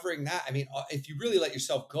 Discovering that. I mean, if you really let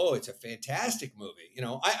yourself go, it's a fantastic movie.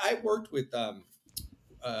 I worked with Dan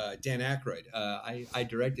Aykroyd. I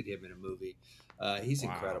directed him in a movie. He's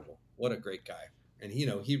incredible. What a great guy. And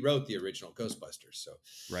he wrote the original Ghostbusters. So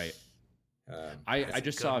right. I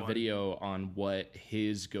just saw a video on what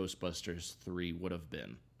his Ghostbusters 3 would have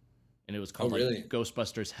been, and it was called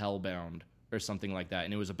Ghostbusters Hellbound or something like that,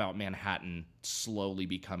 and it was about Manhattan slowly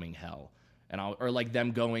becoming hell, or like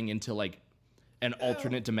them going into like an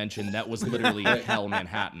alternate dimension that was literally hell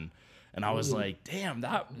Manhattan, and I was like, damn,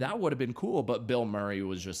 that would have been cool, but Bill Murray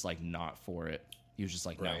was just like not for it. He was just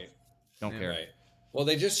like, no, don't care. Right. Well,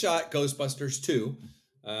 they just shot Ghostbusters 2,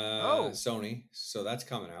 Sony, so that's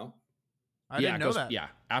coming out. I didn't know that. Yeah,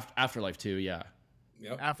 Afterlife 2, yeah.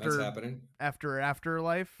 Yep, that's happening.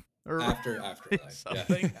 Afterlife? Or Afterlife.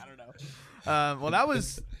 Something, I don't know. Well, that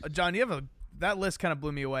was, John, that list kind of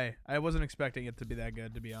blew me away. I wasn't expecting it to be that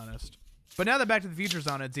good, to be honest. But now that Back to the Future's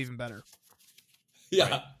on it, it's even better. Yeah,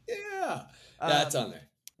 right? Yeah. That's on there.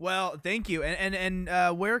 Well, thank you. And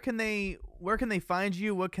where can they find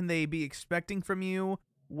you? What can they be expecting from you?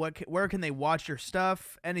 Where can they watch your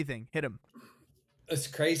stuff? Anything. Hit them. It's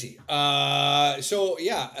crazy. You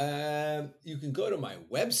can go to my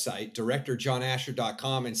website,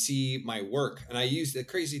 directorjohnasher.com, and see my work. And the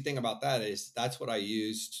crazy thing about that is that's what I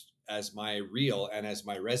used as my reel and as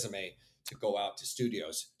my resume to go out to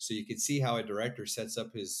studios. So you can see how a director sets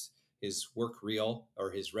up his work reel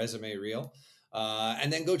or his resume reel.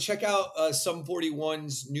 And then go check out Sum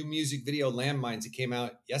 41's new music video, Landmines. It came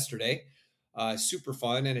out yesterday. Super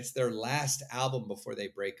fun. And it's their last album before they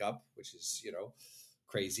break up, which is,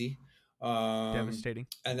 crazy. Devastating.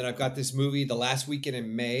 And then I've got this movie, The Last Weekend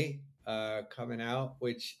in May, coming out,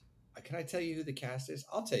 which, can I tell you who the cast is?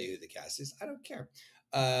 I'll tell you who the cast is. I don't care.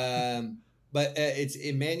 But it's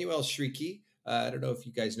Emmanuelle Chriqui. I don't know if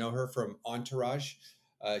you guys know her from Entourage.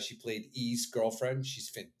 She played E's girlfriend. She's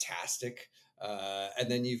fantastic.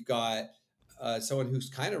 And then you've got someone who's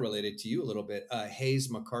kind of related to you a little bit, Hayes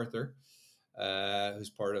MacArthur, who's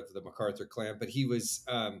part of the MacArthur clan, but he was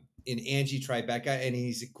in Angie Tribeca, and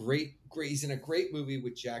he's in a great movie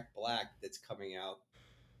with Jack Black that's coming out,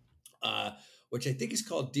 which I think is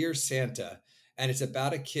called Dear Santa, and it's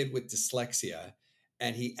about a kid with dyslexia,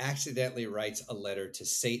 and he accidentally writes a letter to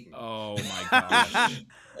Satan. Oh my gosh.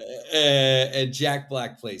 And Jack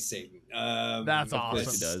Black plays Satan. That's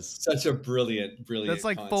awesome. He does. Such a brilliant That's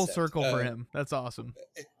like concept. Full circle for him. That's awesome.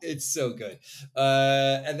 It's so good.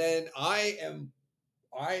 And then I am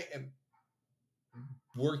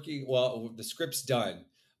working. Well, the script's done,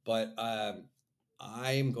 but I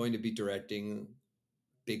am going to be directing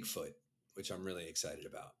Bigfoot, which I'm really excited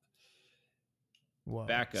about. Whoa.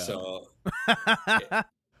 Back up. So,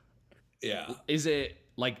 yeah. Is it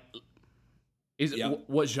like?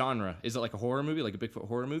 What genre? Is it like a horror movie, like a Bigfoot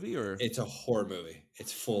horror movie, or? It's a horror movie.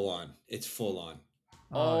 It's full on.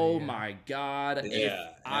 Oh my God. Yeah.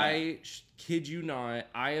 I kid you not,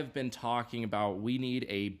 I have been talking about we need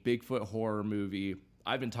a Bigfoot horror movie.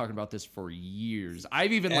 I've been talking about this for years.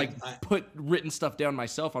 I've even written stuff down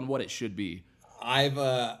myself on what it should be. I've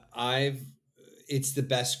it's the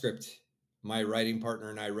best script. My writing partner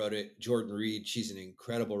and I wrote it. Jordan Reed, she's an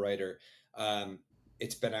incredible writer.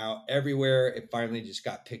 It's been out everywhere. It finally just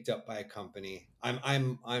got picked up by a company.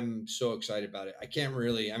 I'm so excited about it. I can't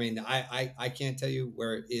really. I mean, I can't tell you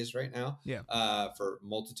where it is right now. Yeah. For a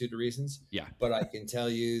multitude of reasons. Yeah. But I can tell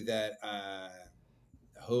you that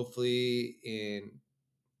hopefully in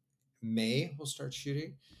May we'll start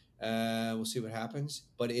shooting. We'll see what happens.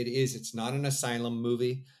 But it's not an asylum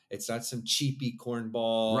movie. It's not some cheapy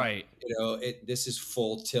cornball. Right. You know, this is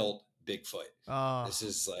full tilt Bigfoot. This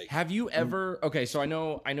is like. Have you ever? Okay, so I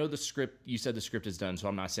know the script. You said the script is done, so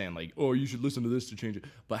I'm not saying like, oh, you should listen to this to change it.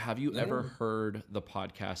 But have you ever heard the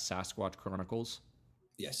podcast Sasquatch Chronicles?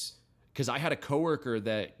 Yes. Because I had a coworker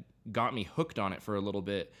that got me hooked on it for a little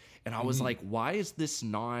bit, and I was like, why is this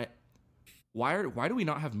not? Why do we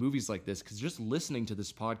not have movies like this? Because just listening to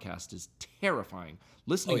this podcast is terrifying.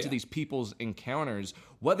 Listening to these people's encounters,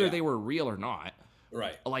 whether they were real or not.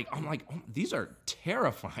 Right. Like, I'm like, oh, these are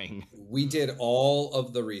terrifying. We did all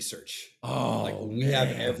of the research. Oh, like we have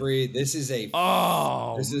this is a,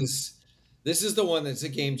 this is the one that's a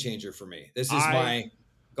game changer for me. This is my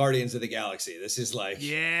Guardians of the Galaxy. This is like,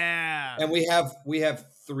 and we have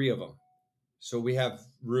 3 of them. So we have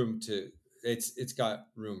room it's got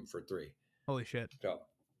room for 3. Holy shit. So,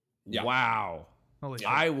 yeah. Wow. Holy shit.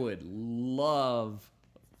 I would love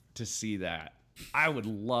to see that. I would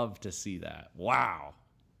love to see that. Wow.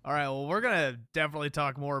 All right. Well, we're going to definitely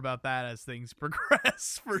talk more about that as things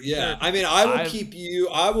progress for sure. I mean, I will keep you,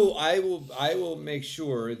 I will make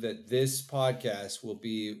sure that this podcast will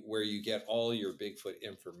be where you get all your Bigfoot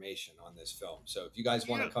information on this film. So if you guys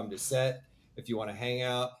want to come to set, if you want to hang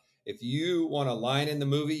out, if you want a line in the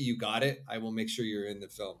movie, you got it. I will make sure you're in the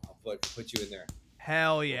film. I'll put you in there.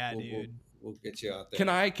 Hell yeah, dude. We'll get you out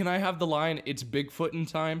there. Can I have the line, it's Bigfoot in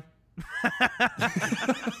time?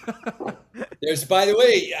 There's, by the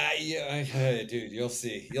way, dude, you'll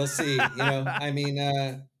see. You know, I mean,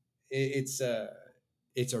 it's a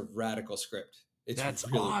radical script. That's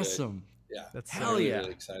really awesome. Good. Yeah, that's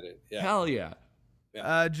really excited. Yeah, hell yeah.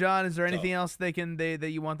 John, is there anything else that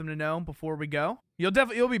you want them to know before we go?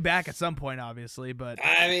 You'll be back at some point, obviously, but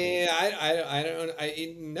I mean,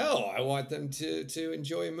 I want them to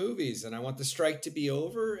enjoy movies, and I want the strike to be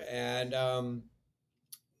over, and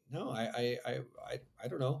no, I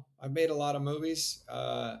don't know. I've made a lot of movies.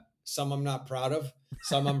 Some I'm not proud of,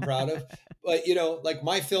 some I'm proud of. But, you know, like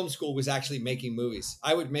my film school was actually making movies.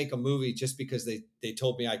 I would make a movie just because they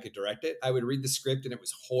told me I could direct it. I would read the script and it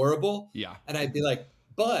was horrible. Yeah. And I'd be like,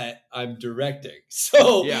 but I'm directing.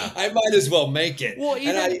 So I might as well make it. Well,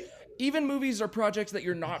 even movies or projects that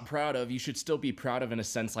you're not proud of, you should still be proud of in a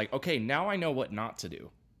sense like, okay, now I know what not to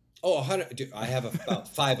do. Oh, 100. Dude, I have about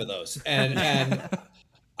 5 of those. And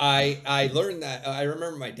I learned that. I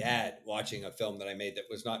remember my dad watching a film that I made that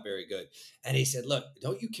was not very good. And he said, look,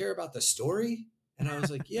 don't you care about the story? And I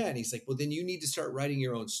was like, yeah. And he's like, well, then you need to start writing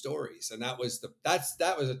your own stories. And that was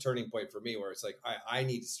a turning point for me where it's like, I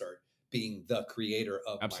need to start being the creator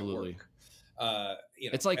of my work. You know,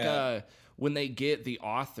 it's like when they get the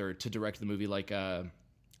author to direct the movie, like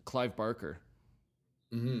Clive Barker.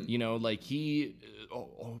 Mm-hmm. You know, like he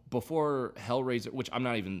before Hellraiser, which I'm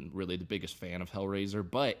not even really the biggest fan of Hellraiser,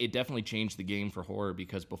 but it definitely changed the game for horror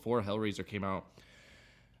because before Hellraiser came out,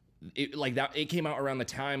 it came out around the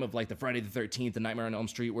time of like the Friday the 13th and Nightmare on Elm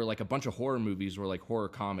Street, where like a bunch of horror movies were like horror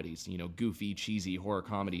comedies, you know, goofy, cheesy horror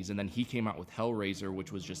comedies. And then he came out with Hellraiser,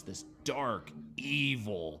 which was just this dark,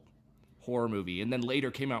 evil horror movie. And then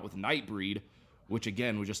later came out with Nightbreed, which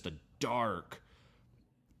again was just a dark,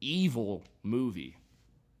 evil movie.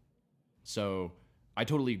 So I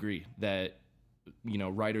totally agree that, you know,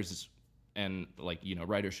 writers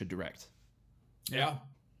should direct. Yeah.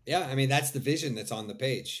 Yeah. I mean, that's the vision that's on the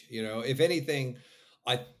page. You know, if anything,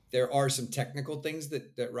 there are some technical things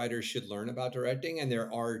that writers should learn about directing. And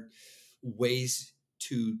there are ways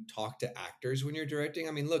to talk to actors when you're directing.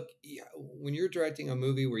 I mean, look, when you're directing a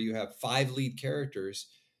movie where you have 5 lead characters,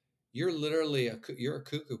 you're literally you're a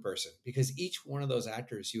cuckoo person, because each one of those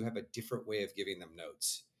actors, you have a different way of giving them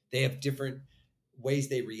notes. They have different ways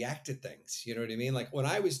they react to things. You know what I mean? Like when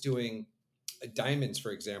I was doing Diamonds,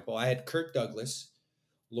 for example, I had Kirk Douglas,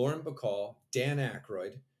 Lauren Bacall, Dan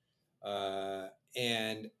Aykroyd,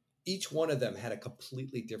 and each one of them had a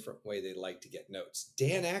completely different way they like to get notes.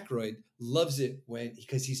 Dan Aykroyd loves it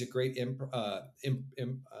because he's a great what do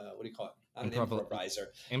you call it? Not an improviser.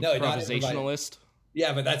 Improvisationalist.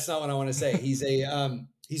 Yeah, but that's not what I want to say. He's a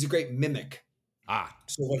great mimic.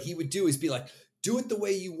 So what he would do is be like, do it the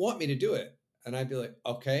way you want me to do it. And I'd be like,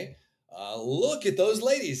 okay. look at those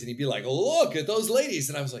ladies. And he'd be like, look at those ladies.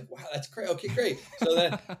 And I was like, wow, that's great. Okay, great. So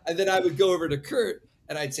then, and then I would go over to Kurt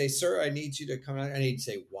and I'd say, sir, I need you to come out. And he'd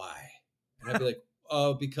say, why? And I'd be like,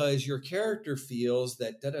 oh, because your character feels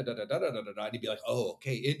that da-da-da-da-da-da-da-da. And he'd be like, oh,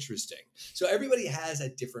 okay, interesting. So everybody has a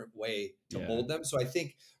different way to mold them. So I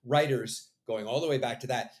think writers, going all the way back to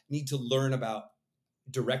that, need to learn about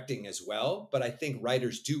directing as well. But I think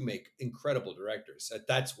writers do make incredible directors.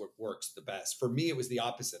 That's what works the best. For me, it was the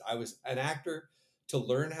opposite. I was an actor to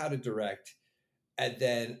learn how to direct. And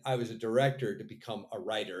then I was a director to become a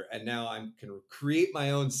writer. And now I can create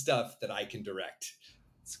my own stuff that I can direct.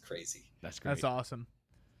 It's crazy. That's great. That's awesome.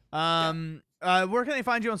 Where can they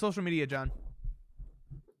find you on social media, John?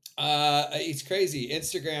 It's crazy.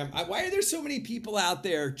 Instagram. Why are there so many people out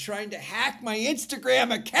there trying to hack my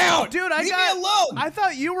Instagram account? Dude, Leave me alone. I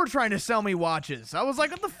thought you were trying to sell me watches. I was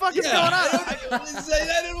like, what the fuck is going on? I don't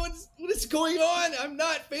know what is going on. I'm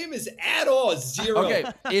not famous at all. Zero. Okay,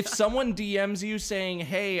 if someone DMs you saying,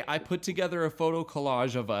 hey, I put together a photo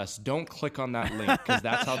collage of us, don't click on that link because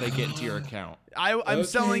that's how they get into your account. I'm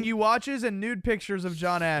selling you watches and nude pictures of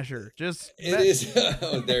John Asher. Is.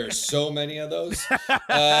 There are so many of those.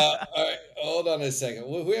 All right, hold on a second.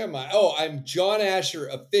 Who am I? Oh, I'm John Asher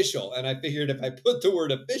Official, and I figured if I put the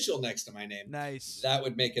word official next to my name, that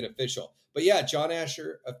would make it official. But yeah, John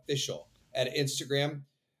Asher Official at Instagram.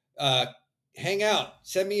 Hang out.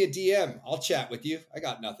 Send me a DM. I'll chat with you. I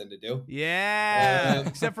got nothing to do. Yeah,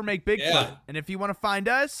 except for make Bigfoot. Yeah. And if you want to find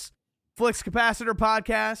us, Flix Capacitor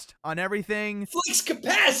Podcast on everything. Flix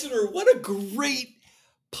Capacitor. What a great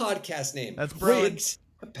podcast name. That's brilliant. Flix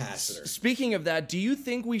Capacitor. Speaking of that, do you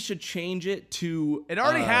think we should change it to It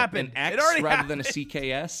already happened. An X It already rather happened. than a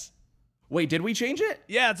CKS? Wait, did we change it?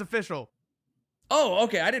 Yeah, it's official. Oh,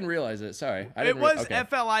 okay. I didn't realize it. Sorry. It was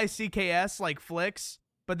FLICKS, like Flix.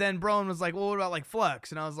 But then Broen was like, well, what about like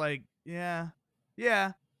Flux? And I was like, yeah.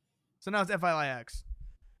 So now it's FLIX.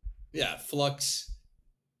 Yeah, Flux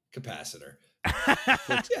Capacitor.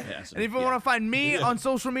 And if you want to find me on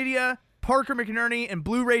social media, Parker McNerney and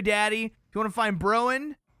Blu-ray Daddy. If you want to find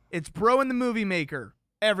Broen, it's Broen the Movie Maker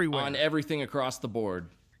everywhere. On everything across the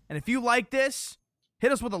board. And if you like this,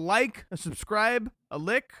 hit us with a like, a subscribe, a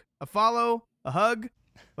lick, a follow, a hug,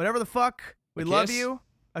 whatever the fuck. We love you.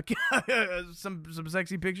 Some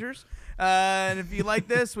sexy pictures. And if you like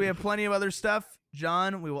this, we have plenty of other stuff.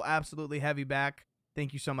 John, we will absolutely have you back.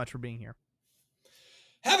 Thank you so much for being here.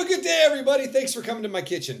 Have a good day, everybody. Thanks for coming to my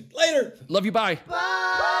kitchen. Later. Love you. Bye.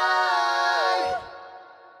 Bye.